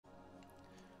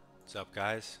What's up,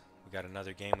 guys? We got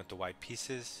another game with the white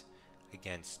pieces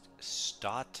against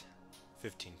Stott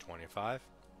 1525.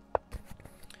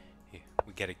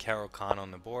 We get a Caro Kann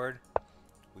on the board.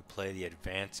 We play the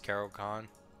advanced Caro Kann.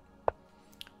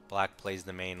 Black plays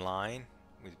the main line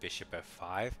with bishop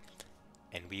f5,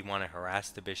 and we want to harass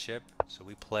the bishop, so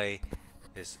we play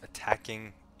this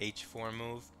attacking h4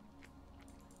 move.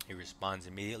 He responds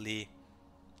immediately,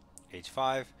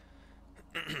 h5,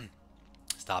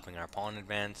 stopping our pawn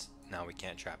advance. Now we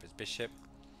can't trap his bishop.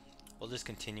 We'll just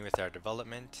continue with our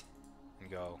development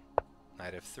and go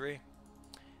knight f3.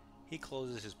 He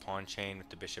closes his pawn chain with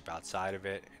the bishop outside of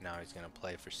it, and now he's going to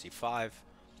play for c5.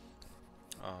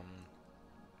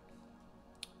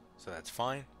 So that's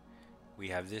fine. We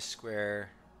have this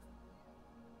square.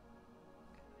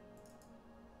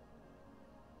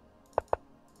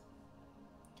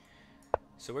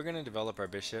 So we're going to develop our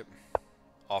bishop,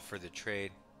 offer the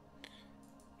trade.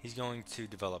 He's going to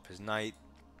develop his knight,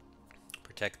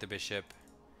 protect the bishop.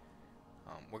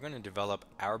 We're going to develop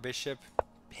our bishop,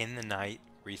 pin the knight,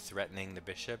 re-threatening the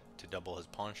bishop to double his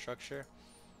pawn structure.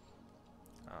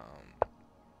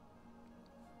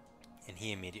 And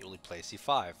he immediately plays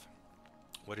c5.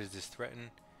 What does this threaten?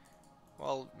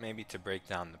 Well, maybe to break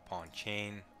down the pawn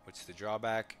chain. What's the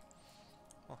drawback?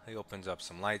 Well, he opens up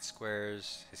some light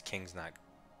squares. His king's not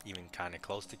even kind of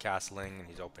close to castling, and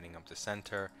he's opening up the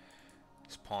center.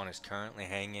 His pawn is currently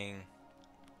hanging.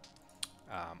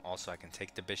 Also, I can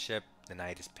take the bishop. The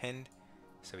knight is pinned,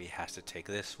 so he has to take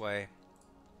this way.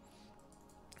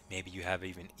 Maybe you have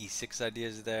even e6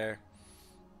 ideas there.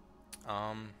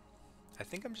 I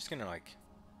think I'm just gonna like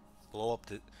blow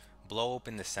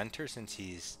open the center since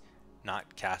he's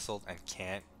not castled and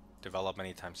can't develop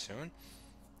anytime soon.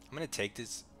 I'm gonna take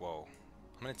this. Whoa!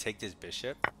 I'm gonna take this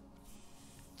bishop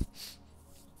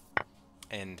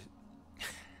and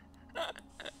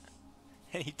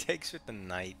and he takes with the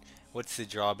knight. What's the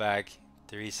drawback?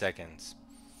 3 seconds.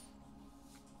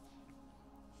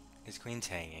 His queen's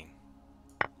hanging.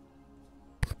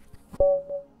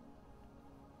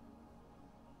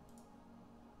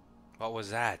 What was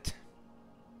that?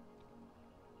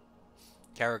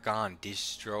 Caro Kann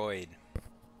destroyed.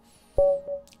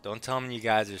 Don't tell me you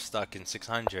guys are stuck in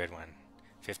 600 when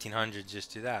 1500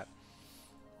 just do that.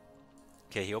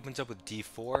 Okay, he opens up with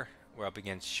d4. We're up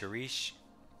against Sharish.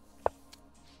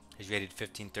 He's rated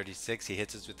 1536. He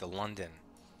hits us with the London.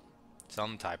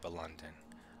 Some type of London.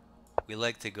 We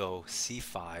like to go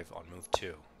c5 on move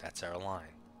 2. That's our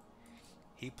line.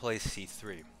 He plays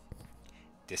c3.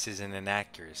 This is an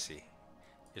inaccuracy.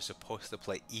 You're supposed to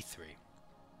play e3.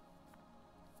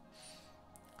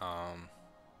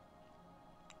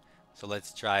 So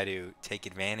let's try to take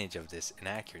advantage of this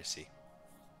inaccuracy.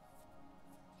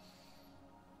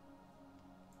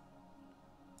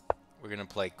 We're going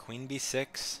to play queen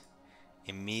b6,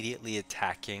 immediately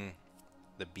attacking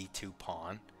the b2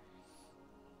 pawn.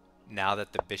 Now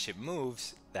that the bishop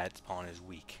moves, that pawn is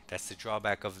weak. That's the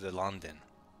drawback of the London.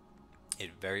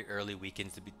 It very early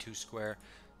weakens the b2 square,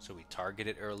 so we target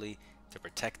it early. To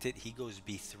protect it, he goes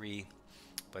b3,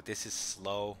 but this is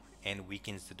slow and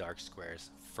weakens the dark squares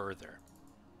further.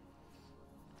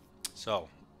 So,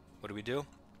 what do?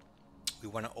 We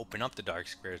want to open up the dark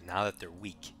squares now that they're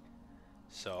weak.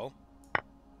 So,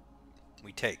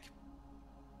 we take.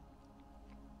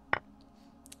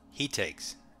 He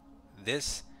takes.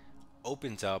 This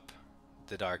opens up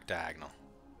the dark diagonal,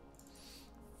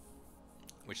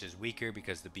 which is weaker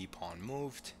because the b pawn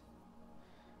moved.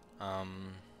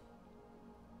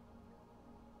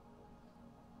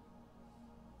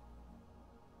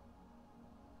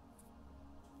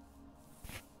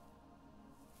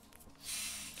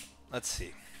 Let's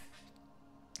see.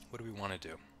 What do we want to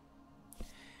do?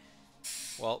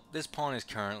 Well, this pawn is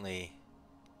currently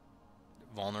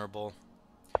vulnerable.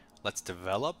 Let's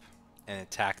develop and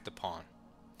attack the pawn.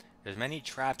 There's many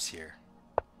traps here.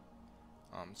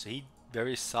 So he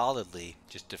very solidly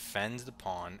just defends the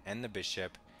pawn and the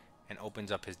bishop and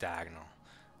opens up his diagonal.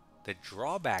 The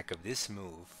drawback of this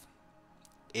move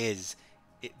is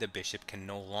the bishop can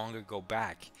no longer go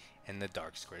back and the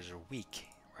dark squares are weak,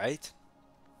 right?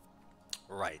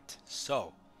 Right.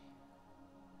 So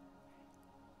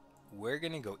we're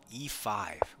gonna go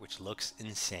e5, which looks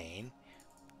insane.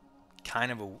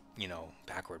 Kind of a,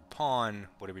 backward pawn.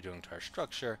 What are we doing to our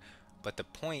structure? But the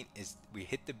point is we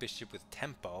hit the bishop with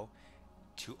tempo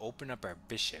to open up our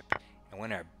bishop. And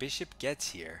when our bishop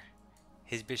gets here,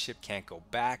 his bishop can't go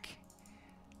back.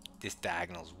 This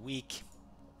diagonal's weak.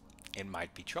 It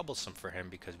might be troublesome for him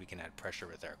because we can add pressure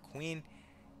with our queen,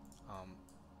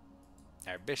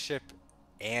 our bishop,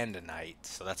 and a knight.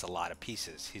 So that's a lot of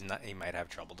pieces. He might have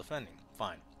trouble defending.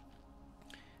 Fine.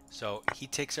 So he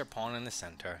takes our pawn in the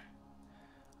center.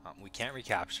 We can't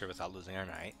recapture without losing our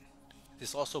knight.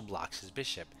 This also blocks his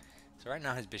bishop. So right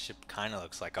now his bishop kind of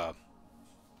looks like a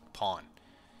pawn.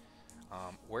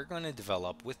 We're going to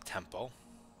develop with tempo.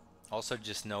 Also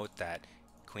just note that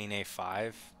queen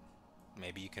a5,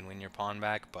 maybe you can win your pawn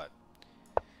back, but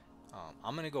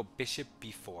I'm going to go bishop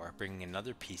b4, bringing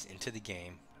another piece into the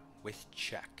game with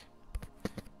check.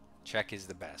 Check is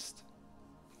the best.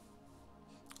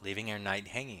 Leaving our knight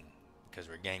hanging because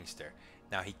we're gangster.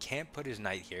 Now he can't put his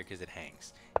knight here because it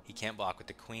hangs. He can't block with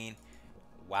the queen.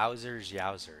 Wowzers,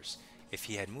 yowzers. If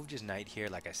he had moved his knight here,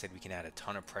 like I said, we can add a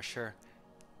ton of pressure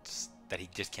that he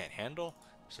just can't handle.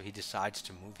 So he decides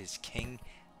to move his king.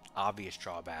 Obvious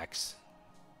drawbacks.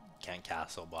 Can't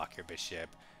castle, block your bishop,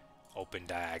 open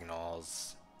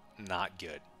diagonals. Not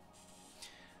good.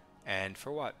 And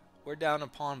for what? We're down a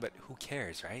pawn, but who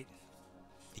cares, right?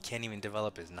 He can't even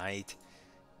develop his knight.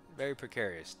 Very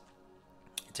precarious.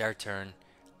 It's our turn.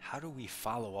 How do we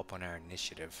follow up on our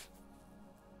initiative?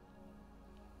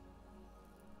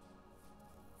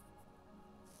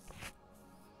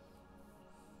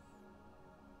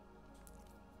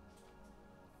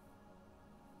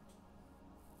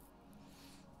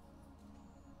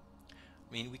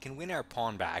 I mean, we can win our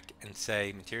pawn back and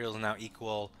say materials are now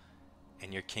equal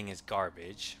and your king is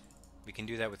garbage. We can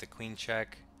do that with a queen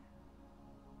check.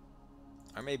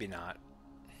 Or maybe not.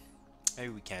 Maybe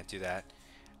we can't do that.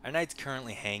 Our knight's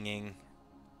currently hanging.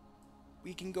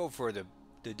 We can go for the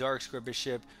dark square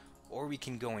bishop, or we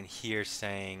can go in here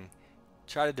saying,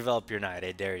 try to develop your knight,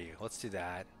 I dare you. Let's do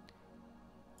that.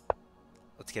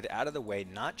 Let's get it out of the way,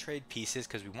 not trade pieces,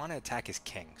 because we want to attack his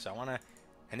king. So I want to,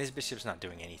 and his bishop's not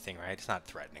doing anything, right? It's not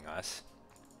threatening us.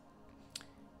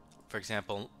 For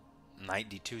example, knight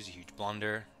d2 is a huge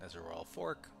blunder as a royal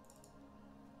fork.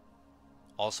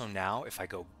 Also now, if I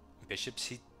go bishop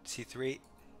c3,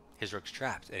 his rook's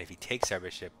trapped, and if he takes our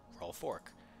bishop, royal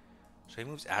fork. So he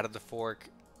moves out of the fork,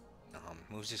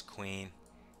 moves his queen.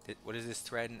 What does this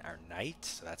threaten? Our knight,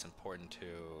 so that's important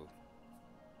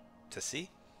to see.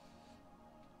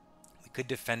 We could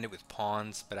defend it with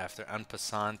pawns, but after en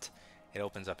passant, it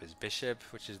opens up his bishop,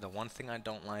 which is the one thing I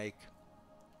don't like.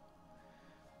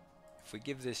 If we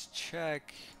give this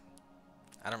check,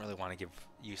 I don't really want to give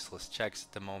useless checks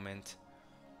at the moment.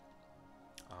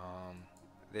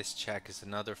 This check is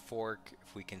another fork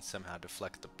if we can somehow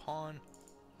deflect the pawn.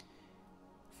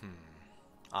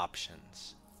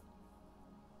 Options.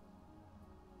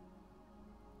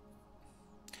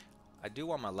 I do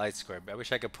want my light square, but I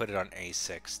wish I could put it on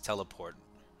a6. Teleport.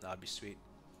 That would be sweet.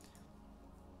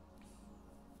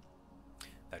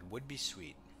 That would be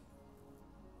sweet.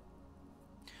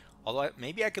 Although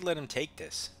maybe I could let him take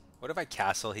this. What if I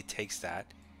castle, he takes that.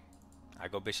 I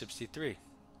go bishop c3.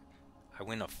 I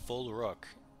win a full rook.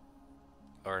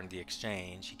 Or in the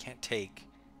exchange. He can't take.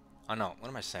 Oh no, what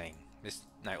am I saying? This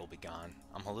knight will be gone.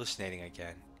 I'm hallucinating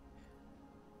again.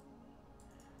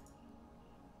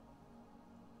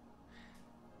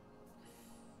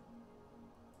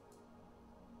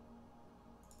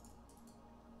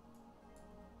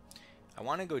 I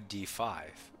want to go d5.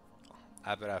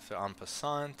 But after en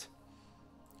passant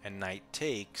and knight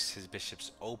takes, his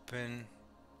bishop's open.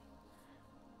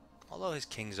 Although his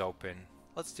king's open.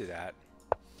 Let's do that.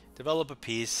 Develop a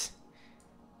piece.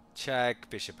 Check.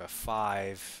 Bishop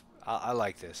f5. I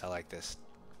like this. I like this.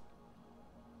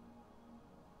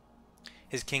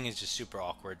 His king is just super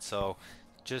awkward, so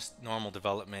just normal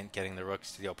development, getting the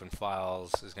rooks to the open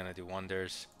files is going to do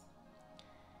wonders.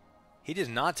 He does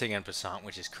not take en passant,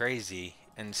 which is crazy.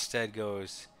 Instead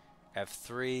goes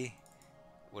f3.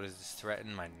 What does this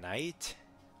threaten? My knight?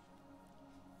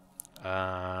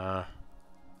 I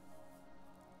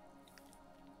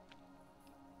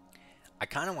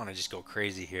kind of want to just go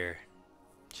crazy here.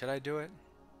 Should I do it?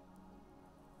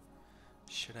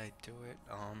 Should I do it?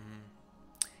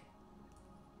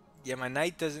 Yeah, my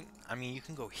knight doesn't... I mean, you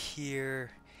can go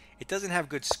here. It doesn't have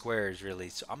good squares, really.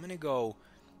 So I'm going to go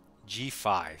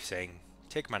g5, saying,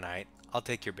 take my knight. I'll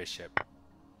take your bishop.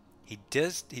 He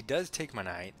does take my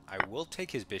knight. I will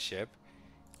take his bishop.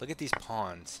 Look at these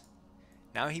pawns.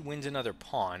 Now he wins another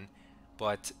pawn,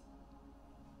 but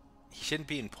he shouldn't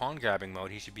be in pawn grabbing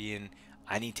mode. He should be in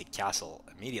I need to castle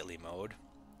immediately mode.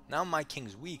 Now my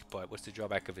king's weak, but what's the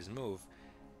drawback of his move?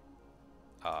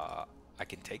 I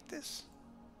can take this?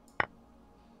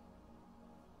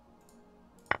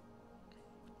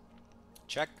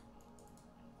 Check.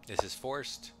 This is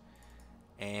forced.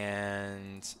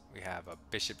 And we have a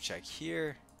bishop check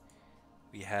here.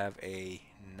 We have a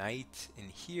knight in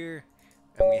here.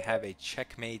 And we have a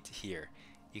checkmate here.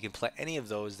 You can play any of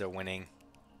those, they're winning.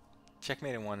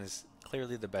 Checkmate in one is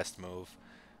clearly the best move.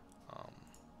 Um,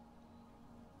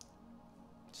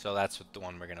 so that's what the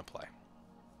one we're gonna play.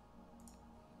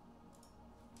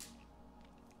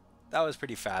 That was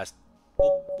pretty fast.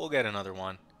 We'll get another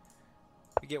one.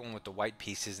 We get one with the white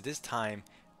pieces. This time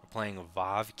we're playing a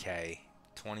Vavk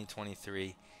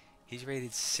 2023. He's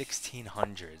rated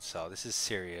 1600, so this is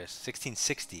serious.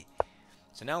 1660.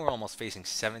 So now we're almost facing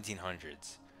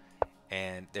 1700s.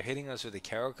 And they're hitting us with a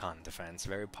Caro Kann defense,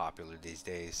 very popular these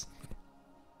days.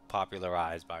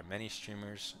 Popularized by many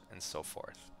streamers and so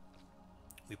forth.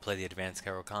 We play the advanced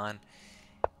Caro Kann,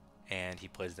 and he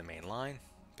plays the main line.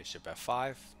 Bishop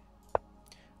f5.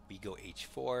 We go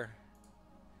h4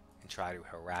 and try to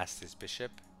harass this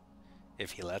bishop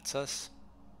if he lets us.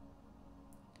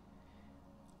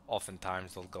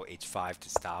 Oftentimes they'll go h5 to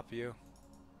stop you.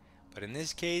 But in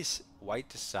this case, white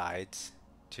decides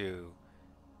to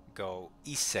go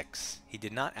e6. He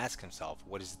did not ask himself,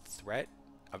 what is the threat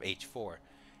of h4?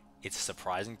 It's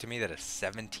surprising to me that a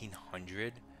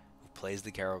 1700 who plays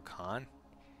the Caro Kann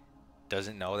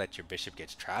doesn't know that your bishop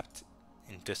gets trapped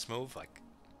in this move. Like,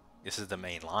 this is the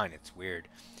main line. It's weird.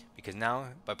 Because now,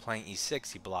 by playing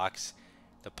e6, he blocks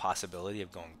the possibility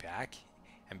of going back.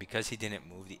 And because he didn't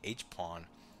move the h-pawn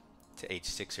to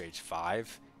h6 or h5,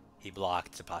 he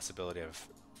blocked the possibility of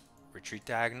retreat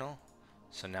diagonal.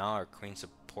 So now our queen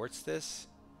supports this.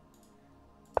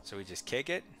 So we just kick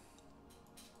it.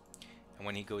 And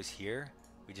when he goes here,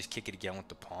 we just kick it again with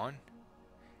the pawn.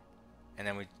 And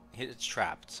then we hit it's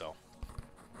trapped. So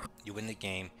you win the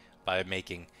game by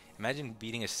making, imagine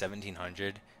beating a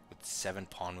 1700 with 7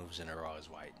 pawn moves in a row as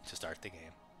white to start the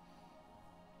game.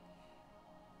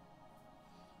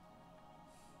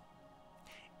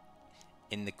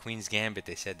 In the Queen's Gambit,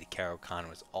 they said the Caro Kann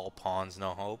was all pawns,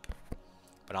 no hope.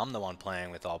 But I'm the one playing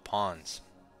with all pawns.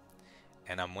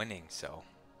 And I'm winning, so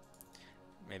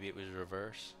maybe it was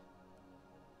reverse.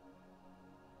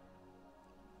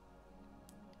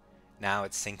 Now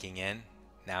it's sinking in.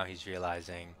 Now he's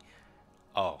realizing,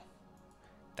 oh,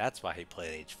 that's why he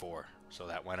played h4. So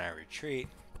that when I retreat,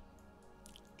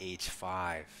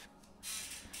 h5.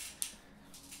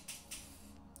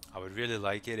 I would really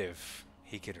like it if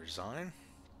he could resign.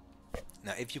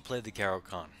 Now, if you play the Caro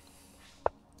Kann,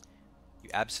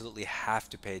 you absolutely have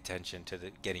to pay attention to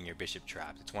getting your bishop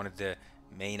trapped. It's one of the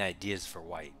main ideas for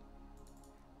white.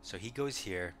 So he goes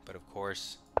here, but of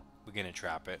course, we're going to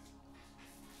trap it.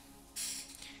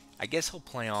 I guess he'll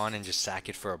play on and just sack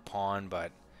it for a pawn,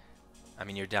 but I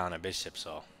mean, you're down a bishop,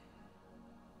 so.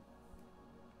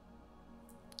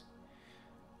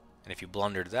 And if you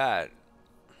blundered that,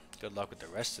 good luck with the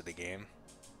rest of the game.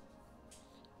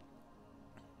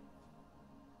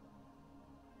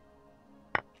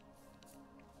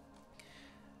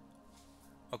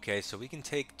 Okay, so we can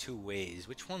take two ways.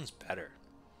 Which one's better?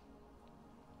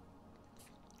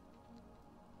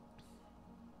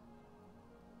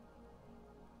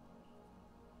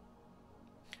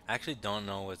 I actually don't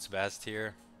know what's best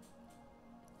here.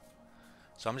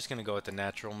 So I'm just going to go with the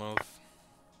natural move.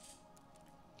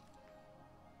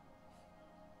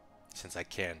 Since I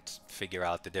can't figure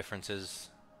out the differences.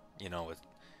 You know, if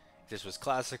this was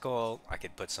classical, I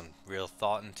could put some real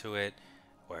thought into it.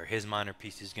 Where his minor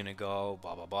piece is going to go,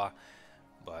 blah, blah, blah.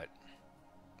 But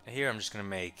here I'm just going to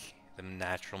make the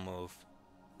natural move.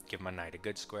 Give my knight a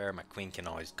good square. My queen can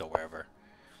always go wherever.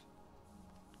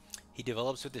 He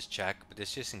develops with this check, but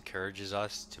this just encourages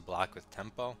us to block with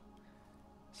tempo.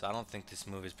 So I don't think this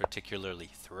move is particularly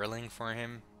thrilling for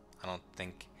him. I don't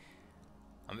think...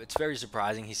 it's very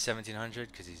surprising he's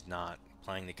 1700 because he's not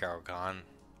playing the Caro Kann.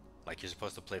 Like, you're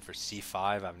supposed to play for c5.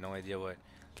 I have no idea what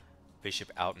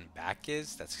bishop out and back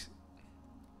is. That's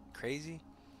crazy.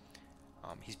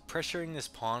 He's pressuring this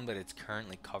pawn, but it's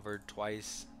currently covered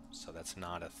twice, so that's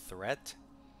not a threat.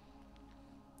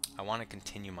 I want to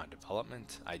continue my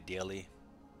development, ideally.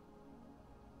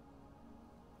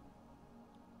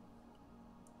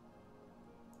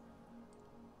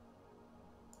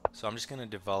 So I'm just going to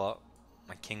develop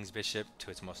my king's bishop to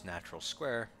its most natural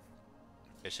square,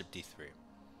 bishop d3.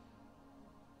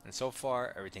 And so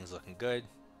far, everything's looking good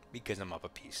because I'm up a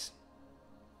piece.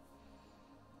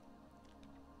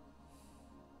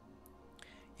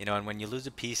 You know, and when you lose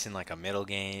a piece in like a middle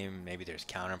game, maybe there's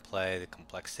counterplay, the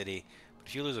complexity. But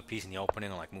if you lose a piece in the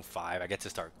opening on like move 5, I get to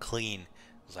start clean.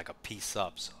 It's like a piece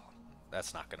up, so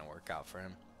that's not going to work out for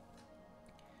him.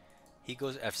 He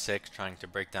goes f6, trying to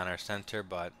break down our center,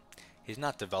 but he's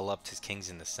not developed. His king's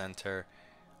in the center,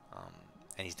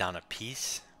 and he's down a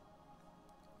piece.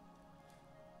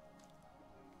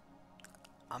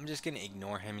 I'm just going to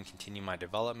ignore him and continue my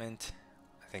development.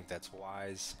 I think that's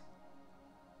wise.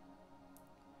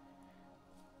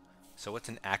 So what's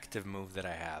an active move that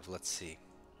I have? Let's see.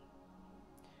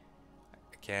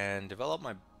 can develop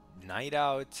my knight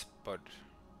out, but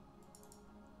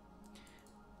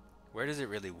where does it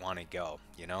really want to go,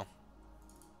 you know?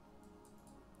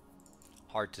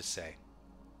 Hard to say.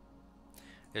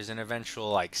 There's an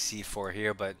eventual like c4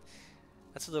 here, but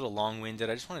that's a little long-winded.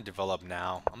 I just want to develop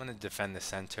now. I'm going to defend the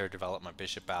center, develop my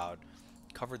bishop out,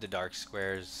 cover the dark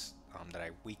squares that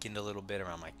I weakened a little bit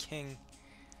around my king.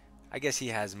 I guess he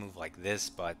has a move like this,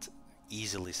 but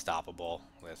easily stoppable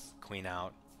with queen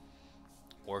out,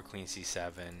 or queen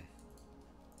c7,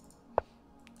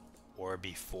 or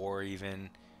b4 even.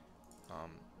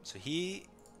 So he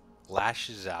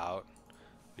lashes out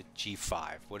with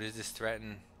g5. What does this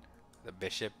threaten? The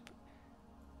bishop,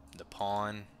 the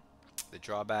pawn, the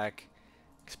drawback,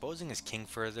 exposing his king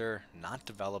further, not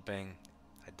developing.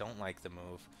 I don't like the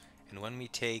move. And when we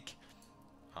take,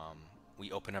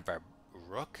 we open up our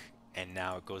rook, and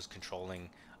now it goes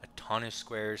controlling a ton of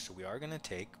squares, so we are going to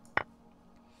take.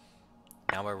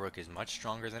 Now our rook is much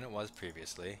stronger than it was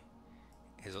previously.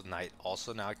 His knight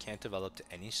also now can't develop to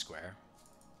any square.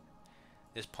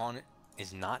 This pawn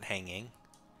is not hanging.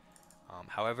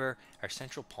 However, our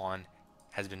central pawn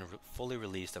has been fully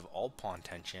released of all pawn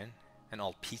tension and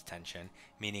all piece tension,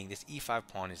 meaning this e5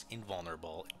 pawn is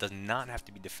invulnerable. It does not have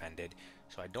to be defended,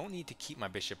 so I don't need to keep my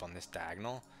bishop on this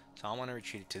diagonal. So I want to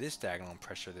retreat it to this diagonal and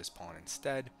pressure this pawn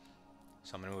instead.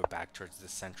 So I'm going to move it back towards the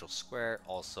central square,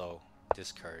 also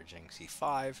discouraging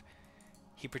c5.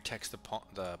 He protects the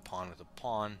pawn with a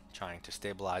pawn, trying to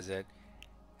stabilize it.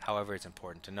 However, it's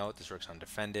important to note this rook's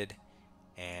undefended,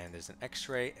 and there's an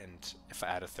x-ray, and if I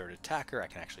add a third attacker, I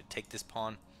can actually take this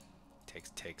pawn.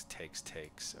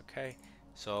 Takes. Okay,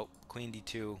 so queen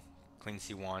d2, queen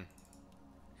c1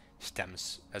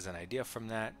 stems as an idea from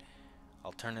that.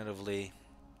 Alternatively,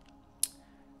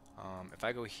 if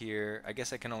I go here, I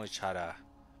guess I can always try to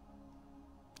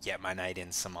get my knight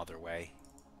in some other way.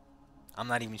 I'm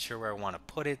not even sure where I want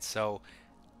to put it, so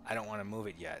I don't want to move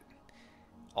it yet.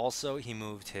 Also, he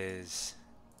moved his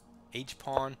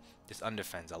h-pawn. This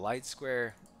undefends a light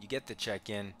square. You get the check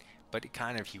in, but it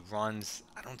kind of, he runs.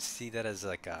 I don't see that as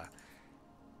like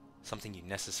something you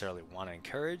necessarily want to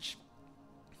encourage.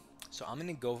 So I'm going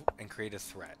to go and create a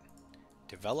threat.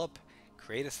 Develop,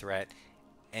 create a threat,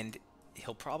 and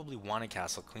he'll probably want to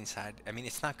castle queenside. I mean,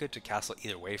 it's not good to castle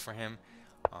either way for him.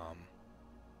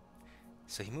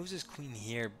 So he moves his queen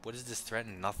here. What does this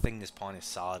threaten? Nothing. This pawn is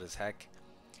solid as heck.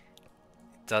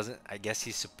 It doesn't. I guess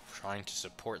he's trying to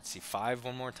support c5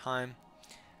 one more time.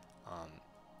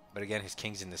 But again, his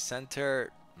king's in the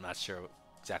center. I'm not sure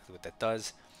exactly what that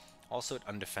does. Also, it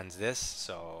undefends this,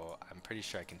 so I'm pretty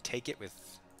sure I can take it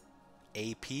with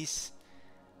a piece.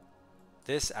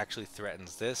 This actually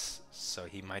threatens this, so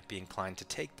he might be inclined to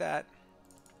take that.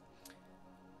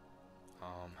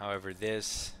 However,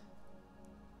 this,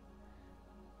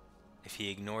 if he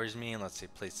ignores me and let's say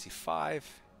plays c5,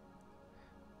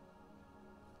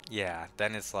 yeah,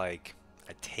 then it's like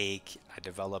I take, I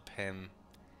develop him,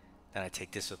 then I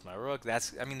take this with my rook.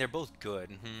 That's, I mean, they're both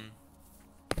good.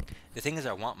 The thing is,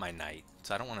 I want my knight,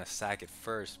 so I don't want to sack it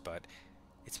first, but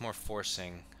it's more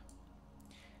forcing.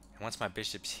 And once my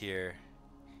bishop's here,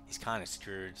 he's kind of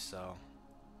screwed, so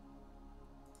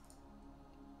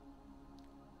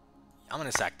I'm going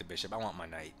to sack the bishop. I want my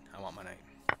knight.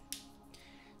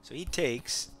 So he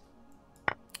takes,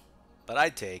 but I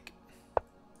take.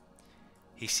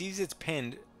 He sees it's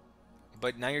pinned,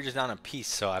 but now you're just down a piece,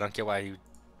 so I don't get why he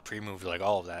pre-moved like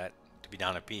all of that to be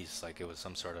down a piece, like it was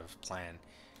some sort of plan.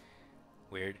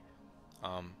 Weird.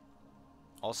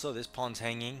 Also, this pawn's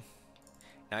hanging.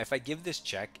 Now, if I give this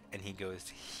check and he goes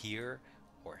here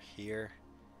or here,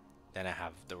 then I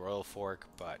have the royal fork.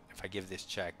 But if I give this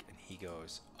check and he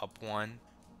goes up one,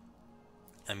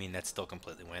 I mean, that's still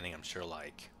completely winning. I'm sure,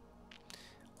 like,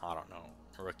 I don't know,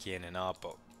 rook in and up.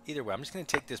 But either way, I'm just going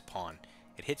to take this pawn.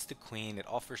 It hits the queen. It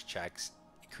offers checks.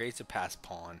 It creates a passed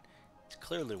pawn. It's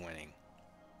clearly winning.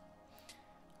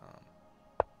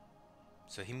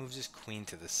 So he moves his queen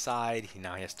to the side.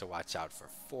 Now he has to watch out for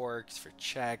forks, for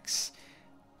checks,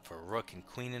 for rook and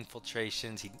queen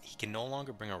infiltrations. He can no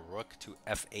longer bring a rook to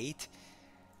f8.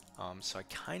 So I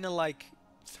kind of like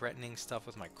threatening stuff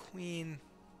with my queen.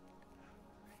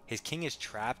 His king is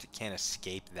trapped. It can't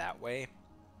escape that way.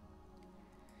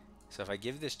 So if I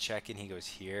give this check and he goes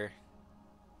here,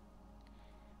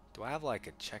 do I have like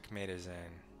a checkmate as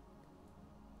in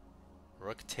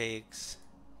rook takes?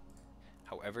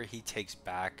 However, he takes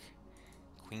back,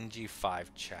 queen g5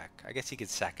 check. I guess he could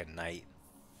sack a knight.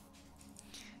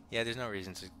 Yeah, there's no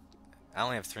reason to. I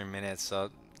only have 3 minutes, so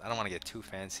I don't want to get too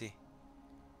fancy.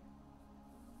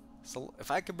 So if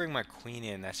I could bring my queen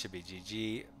in, that should be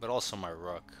GG, but also my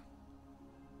rook.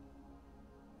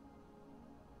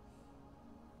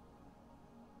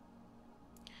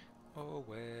 Oh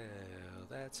well,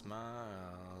 that's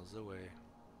miles away.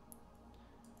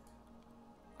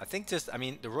 I think just, I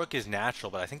mean, the rook is natural,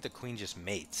 but I think the queen just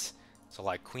mates. So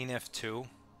like queen f2,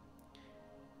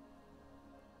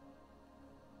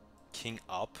 king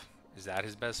up. Is that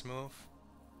his best move?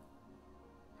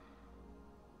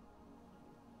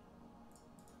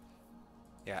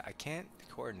 Yeah, I can't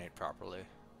coordinate properly.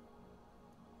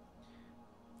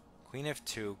 Queen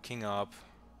f2, king up.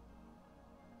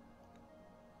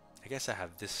 I guess I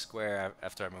have this square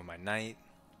after I move my knight.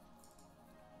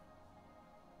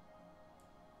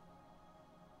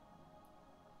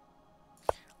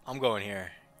 I'm going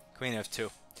here. Queen f2.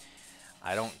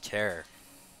 I don't care.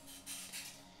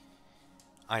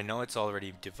 I know it's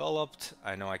already developed.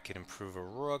 I know I could improve a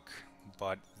rook,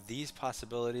 but these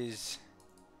possibilities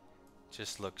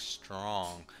just look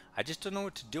strong. I just don't know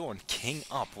what to do on king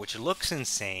up, which looks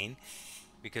insane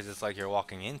because it's like you're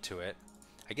walking into it.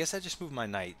 I guess I just move my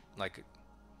knight. Like,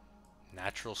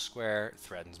 natural square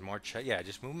threatens more check. Yeah,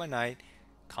 just move my knight.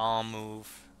 Calm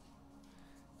move.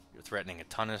 You're threatening a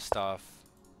ton of stuff.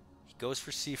 He goes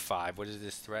for c5. What does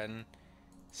this threaten?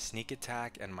 Sneak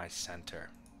attack and my center.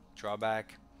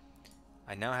 Drawback.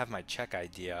 I now have my check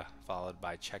idea followed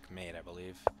by checkmate, I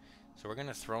believe. So we're going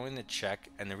to throw in the check,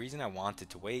 and the reason I wanted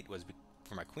to wait was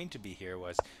for my queen to be here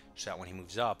was so that when he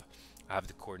moves up, I have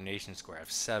the coordination square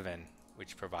of 7,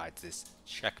 which provides this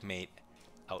checkmate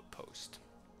outpost.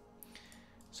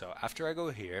 So after I go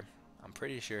here, I'm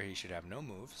pretty sure he should have no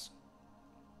moves.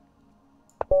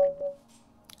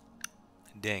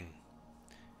 Ding.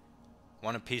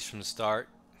 Won a piece from the start,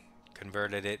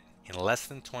 converted it in less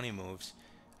than 20 moves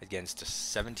against a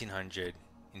 1700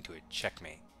 into a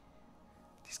checkmate.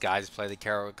 These guys play the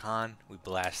Caro Kann, we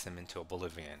blast them into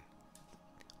oblivion.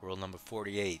 Rule number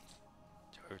 48,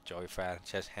 Joey Frad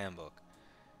Chess Handbook.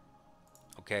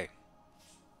 Okay,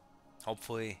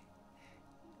 hopefully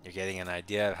you're getting an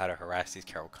idea of how to harass these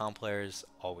Caro Kann players.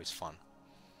 Always fun.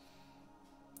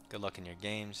 Good luck in your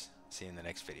games. See you in the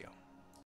next video.